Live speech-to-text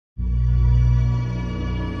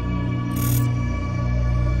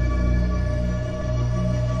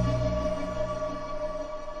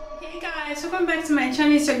my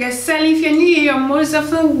channel is your girl Selin. If you're new here, you're most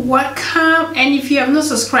definitely welcome, and if you have not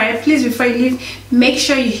subscribed, please before you leave make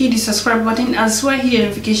sure you hit the subscribe button as well, hit the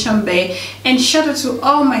notification bell. And shout out to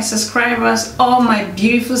all my subscribers, all my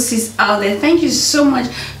beautiful sis out there. Thank you so much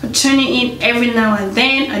for tuning in every now and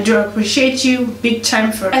then. I do appreciate you big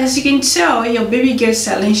time. For as you can tell, your baby girl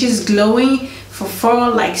Selin, she's glowing for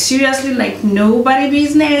fall, like seriously, like nobody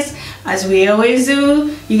business, as we always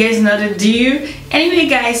do. You guys know the deal. Anyway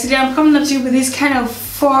guys, today I'm coming up to you with this kind of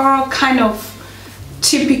fall, kind of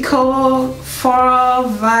typical fall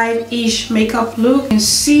vibe-ish makeup look. You can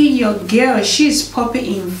see your girl, she's popping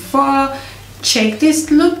in fall. Check this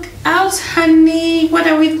look out, honey. What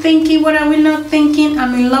are we thinking? What are we not thinking?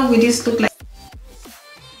 I'm in love with this look. Like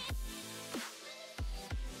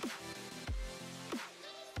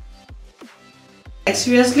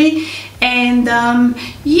seriously. And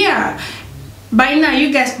yeah, by now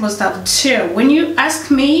you guys must have told. When you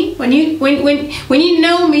ask me, when you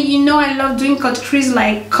know me, you know I love doing cut crease.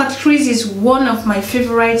 Like cut crease is one of my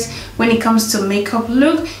favorites when it comes to makeup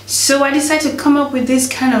look. So I decided to come up with this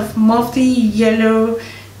kind of multi yellow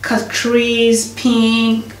cut crease,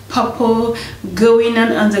 pink, purple going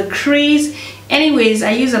on the crease. Anyways,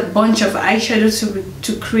 I use a bunch of eyeshadow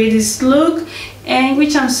to create this look, and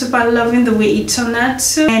which I'm super loving the way it turned out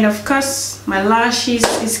too. And of course my lashes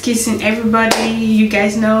is kissing everybody, you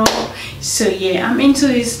guys know. So yeah, I'm into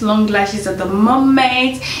these long lashes at the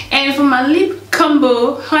moment. And for my lip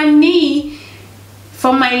combo, honey,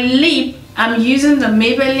 for my lip I'm using the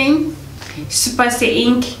Maybelline Super Stay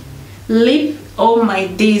Ink lip. Oh my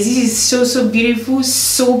days, this is so beautiful,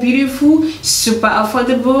 so beautiful, super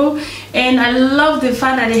affordable. And I love the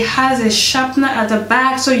fact that it has a sharpener at the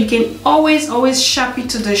back, so you can always sharp it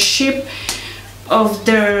to the shape of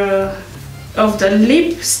the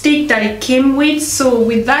lipstick that it came with. So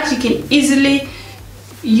with that you can easily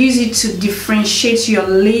use it to differentiate your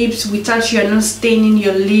lips without you not staining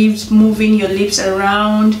your lips, moving your lips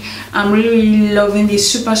around. I'm really loving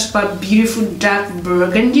this super beautiful dark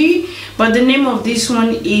burgundy, but the name of this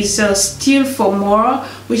one is Still for More,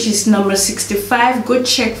 which is number 65. Go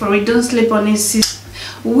check for it, don't sleep on it, sis.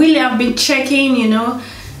 Really, I've been checking, you know,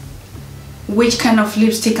 which kind of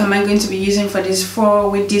lipstick am I going to be using for this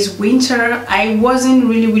fall with this winter. I wasn't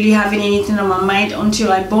really having anything on my mind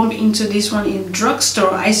until I bumped into this one in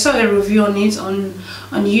drugstore. I saw a review on it on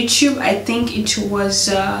YouTube. I think it was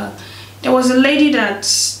there was a lady that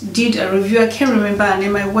did a review. I can't remember her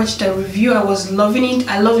name. I watched the review. I was loving it.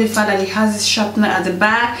 I love the fact that it has this sharpener at the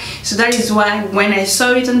back. So that is why when I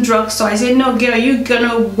saw it in drugstore, I said, no girl, you're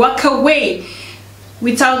gonna walk away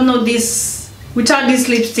without this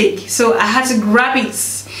lipstick. So I had to grab it.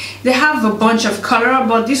 They have a bunch of color,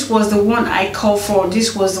 but this was the one I called for.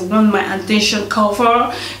 This was the one my intention called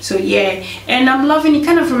for. So yeah, and I'm loving it.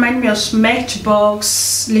 Kind of remind me of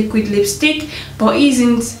Smashbox liquid lipstick, but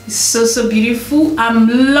isn't. It's so beautiful. I'm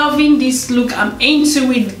loving this look. I'm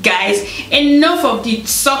into it, guys. Enough of the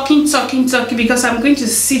talking, because I'm going to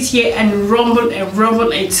sit here and rumble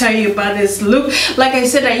and tell you about this look. Like I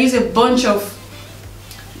said, I use a bunch of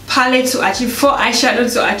palette to achieve 4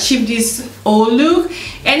 eyeshadow to achieve this whole look.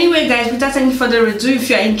 Anyway guys, without any further ado, if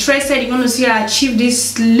you're interested, you want to see how I achieve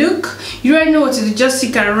this look, you already know what to do. Just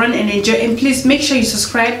stick around and enjoy, and please make sure you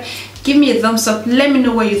subscribe. Give me a thumbs up. Let me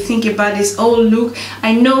know what you think about this whole look.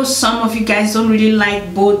 I know some of you guys don't really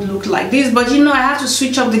like bold look like this, but you know I have to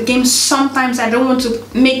switch up the game sometimes. I don't want to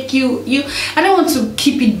make I don't want to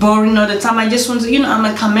keep it boring all the time. I just want to, you know, I'm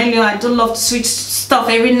a chameleon. I don't love to switch stuff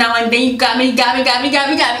every now and then. You got me. Yeah,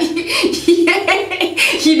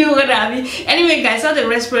 you know what I mean. Anyway guys, all the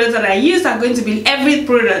rest products that I used are going to be, every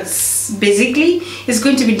product basically is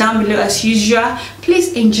going to be down below as usual.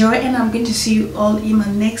 Please enjoy, and I'm going to see you all in my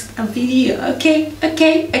next video. Okay,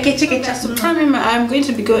 check it out. So primer, I'm going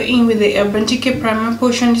to be going in with the Urban Decay primer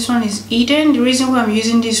portion. This one is Eden. The reason why I'm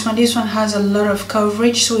using this one has a lot of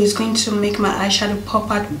coverage, so it's going to make my eyeshadow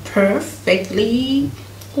pop out perfectly.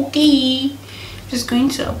 Okay, just going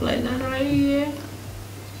to apply that right here.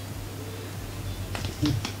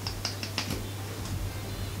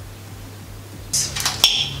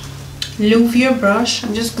 Loop your brush.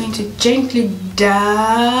 I'm just going to gently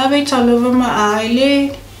dab it all over my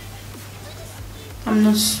eyelid. I'm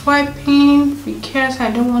not swiping because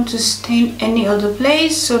I don't want to stain any other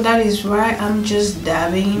place, so that is why I'm just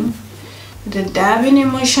dabbing. With the dabbing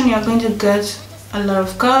emotion, you're going to get a lot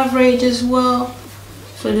of coverage as well,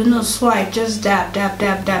 so do not swipe, just dab.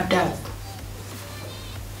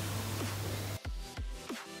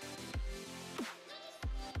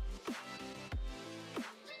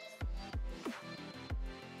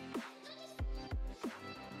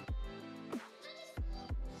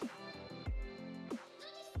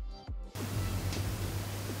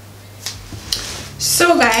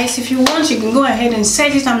 So guys, if you want, you can go ahead and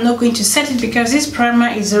set it. I'm not going to set it because this primer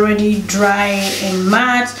is already dry and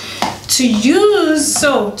matte to use.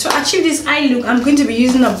 So to achieve this eye look, I'm going to be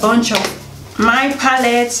using a bunch of my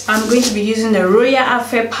palettes. I'm going to be using the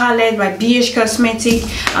Loreal palette by BH Cosmetics.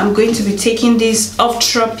 I'm going to be taking this off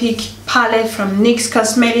Tropic palette from NYX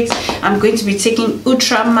Cosmetics. I'm going to be taking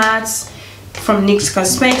Ultra Mattes from NYX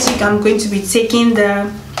Cosmetics. I'm going to be taking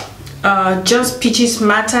the Just Peaches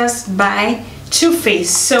Matters by Toofaced.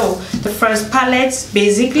 So the first palette,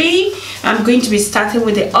 basically I'm going to be starting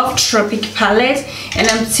with the off Tropic palette, and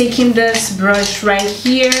I'm taking this brush right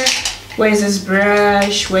here. Where's this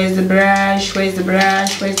brush? Where's the brush? Where's the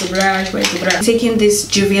brush? Where's the brush? Where's the brush? Taking this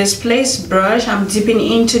Juvia's Place brush, I'm dipping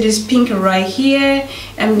into this pink right here,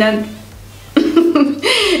 and then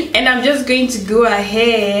and I'm just going to go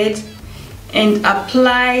ahead and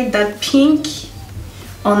apply that pink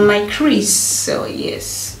on my crease. So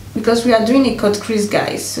yes, because we are doing a cut crease,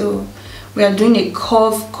 guys, so we are doing a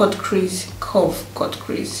curve cut crease.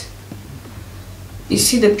 You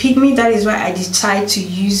see the pigment, that is why I decided to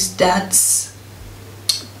use that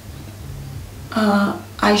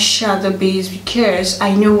eyeshadow base, because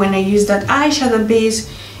I know when I use that eyeshadow base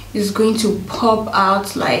it's going to pop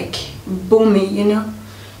out like booming, you know.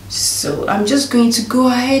 So I'm just going to go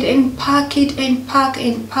ahead and pack it and pack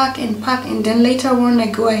and pack and pack, and then later on I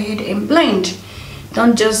go ahead and blend.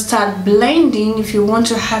 Don't just start blending if you want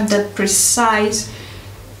to have that precise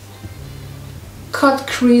cut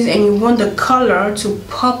crease and you want the color to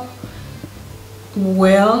pop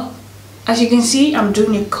well. As you can see, I'm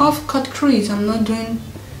doing a curve cut crease. I'm not doing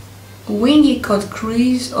wingy cut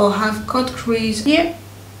crease or half cut crease here.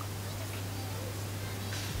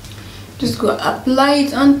 Just go apply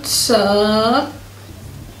it on top.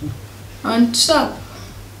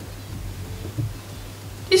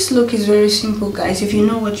 This look is very simple, guys. If you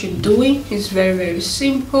know what you're doing, it's very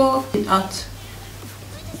simple.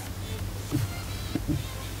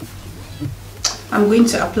 I'm going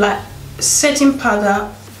to apply setting powder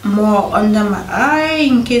more under my eye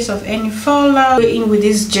in case of any fallout. Go in with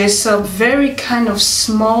this Jessup very kind of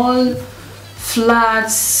small flat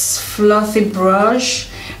fluffy brush,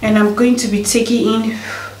 and I'm going to be taking in,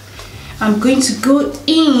 I'm going to go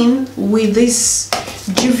in with this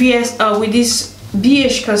with this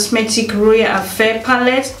BH Cosmetics Royal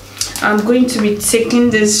palette. I'm going to be taking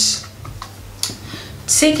this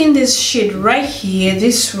shade right here,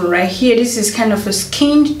 this one right here. This is kind of a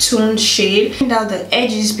skin tone shade. Clean out the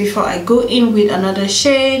edges before I go in with another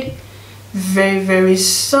shade, very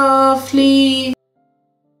softly.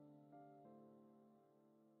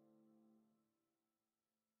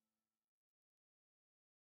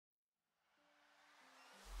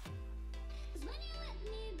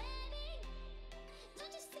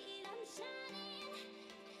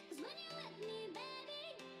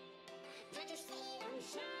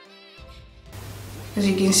 As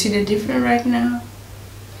you can see the difference right now.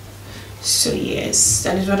 So yes,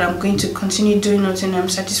 that is what I'm going to continue doing until I'm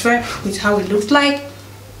satisfied with how it looks like.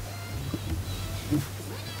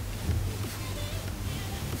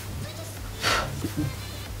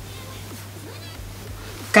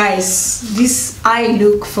 Guys, this eye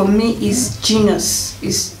look for me is genius.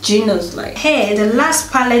 It's genius. Like, hey, the last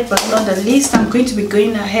palette but not the least, I'm going to be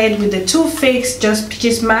going ahead with the Toofaced Just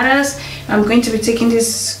Peaches Matters. I'm going to be taking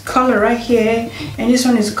this color right here, and this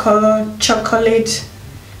one is called chocolate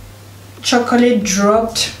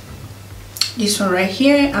dropped. This one right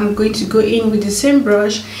here, I'm going to go in with the same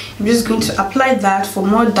brush. I'm just going to apply that for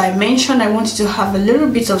more dimension. I wanted to have a little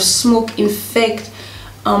bit of smoke effect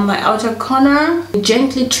on my outer corner.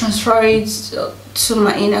 Gently transfer it to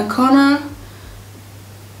my inner corner,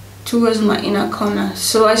 towards my inner corner.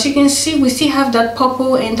 So as you can see, we still have that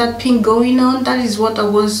purple and that pink going on. That is what I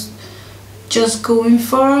was just going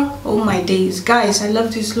for. Oh my days, guys, I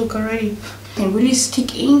love this look already. And really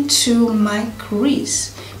stick into my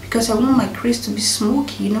crease because I want my crease to be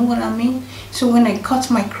smoky, you know what I mean? So when I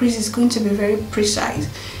cut my crease, it's going to be very precise.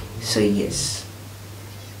 So yes,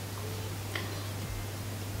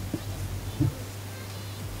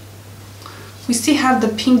 we still have the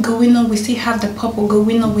pink going on, we still have the purple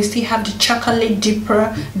going on, we still have the chocolate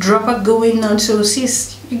dropper going on. So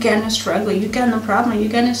sis, you got no struggle, you got no problem, you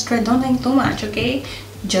got no stress. Don't think too much, okay?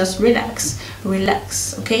 Just relax,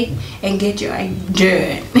 okay, and get your eye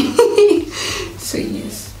done. So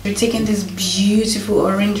yes, we're taking this beautiful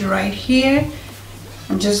orange right here.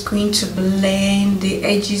 I'm just going to blend the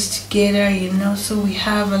edges together, you know, so we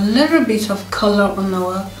have a little bit of color on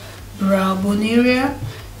our brow bone area.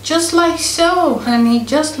 Just like so, honey,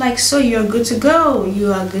 just like so. You're good to go.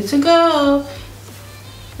 You are good to go.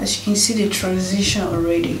 As you can see the transition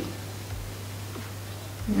already.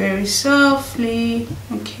 very softly.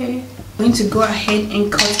 Okay, I'm going to go ahead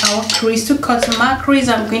and cut our crease. To cut my crease,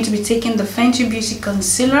 I'm going to be taking the Fenty Beauty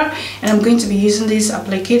concealer, and I'm going to be using this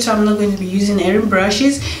applicator. I'm not going to be using airing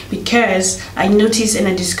brushes because I noticed and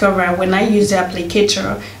I discovered when I use the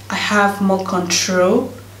applicator, I have more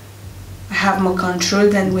control. I have more control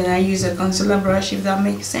than when I use a concealer brush, if that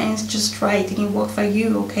makes sense. Just try it, it can work for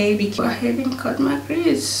you, okay? Go ahead and cut my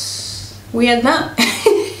crease. We are done.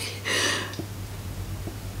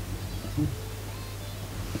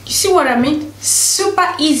 You see what I mean?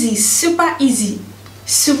 Super easy, super easy,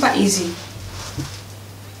 super easy.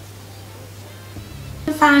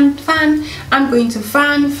 Fan. I'm going to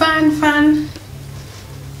fan.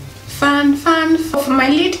 For my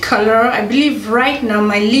lid color, I believe right now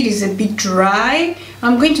my lid is a bit dry.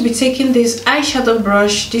 I'm going to be taking this eyeshadow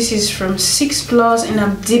brush. This is from 6 Plus, and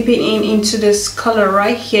I'm dipping into this color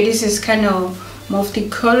right here. This is kind of multi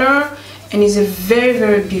color, and it's a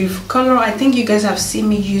very beautiful color. I think you guys have seen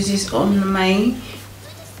me use this on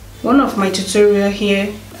one of my tutorial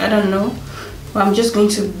here. I don't know, but I'm just going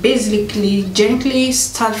to basically gently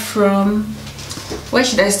start from, where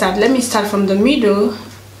should I start? Let me start from the middle.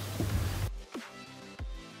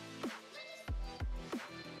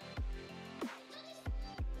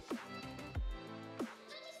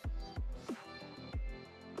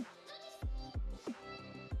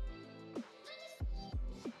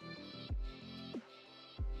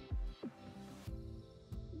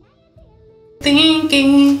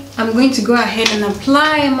 Thinking I'm going to go ahead and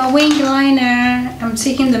apply my wing liner. I'm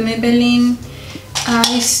taking the Maybelline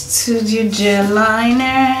Eyestudio gel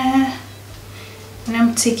liner, and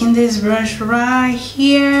I'm taking this brush right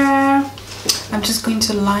here. I'm just going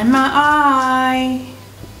to line my eye.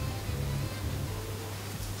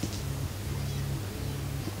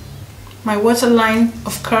 My waterline,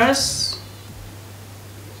 of course.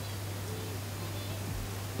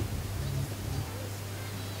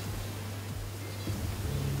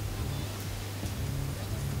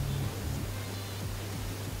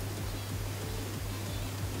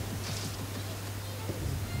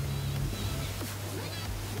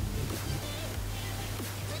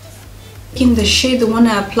 In the shade, the one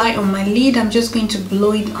I apply on my lid, I'm just going to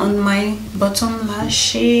blow it on my bottom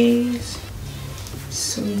lashes.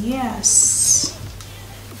 So yes,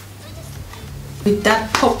 with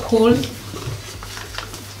that purple,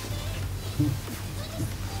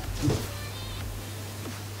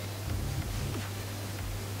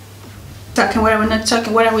 talking what are we not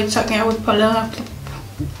talking? What are we talking? I would pull up.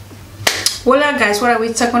 Well, guys, what are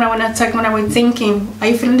we talking? What are we not talking? What are we thinking? Are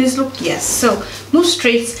you feeling this look? Yes. So move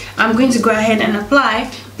straight. I'm going to go ahead and apply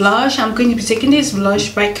blush. I'm going to be taking this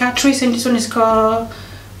blush by Catrice, and this one is called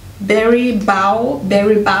Berry Bow. I'm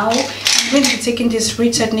going to be taking this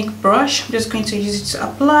Real Technique brush. I'm just going to use it to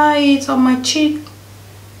apply it on my cheek.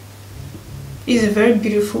 It's a very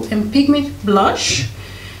beautiful and pigment blush,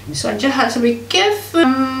 so I just have to be careful.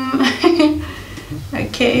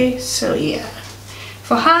 Okay, so yeah.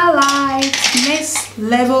 For highlight, next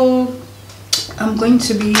level, I'm going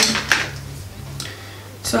to be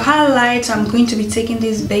taking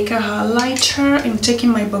this Becca highlighter. I'm taking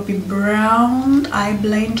my Bobbi Brown eye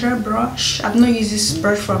blender brush. I've not used this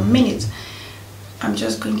brush for a minute. I'm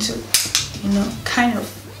just going to, you know, kind of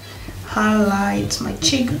highlight my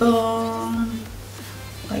cheekbone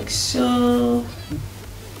like so.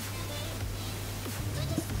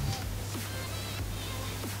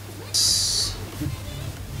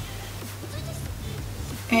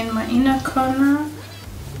 And my inner corner.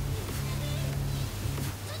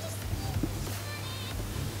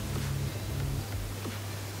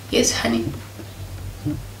 Yes, honey.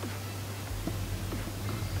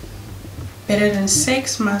 Better Than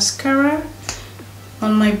Sex mascara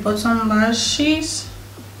on my bottom lashes.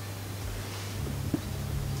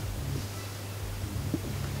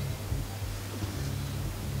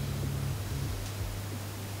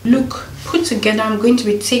 Look put together. I'm going to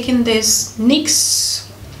be taking this NYX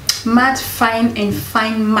matte fine and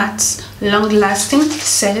fine matte long lasting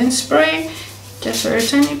setting spray, just a very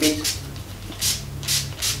tiny bit.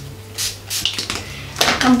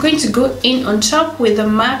 I'm going to go in on top with the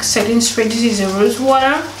MAC setting spray. This is a rose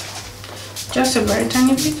water, just a very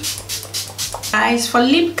tiny bit. Guys, for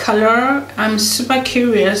lip color, I'm super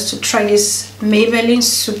curious to try this Maybelline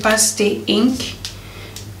Super Stay ink.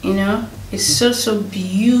 You know, it's so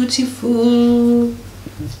beautiful,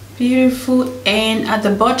 and at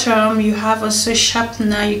the bottom you have also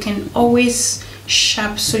sharpener. You can always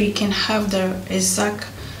sharp so you can have the exact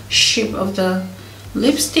shape of the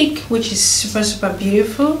lipstick, which is super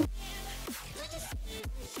beautiful.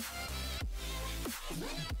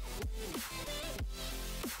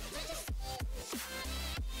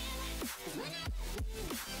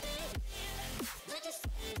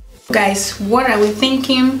 Guys, what are we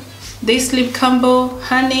thinking? This lip combo,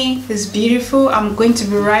 honey, is beautiful. I'm going to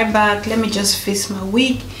be right back. Let me just fix my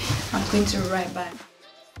wig. I'm going to be right back.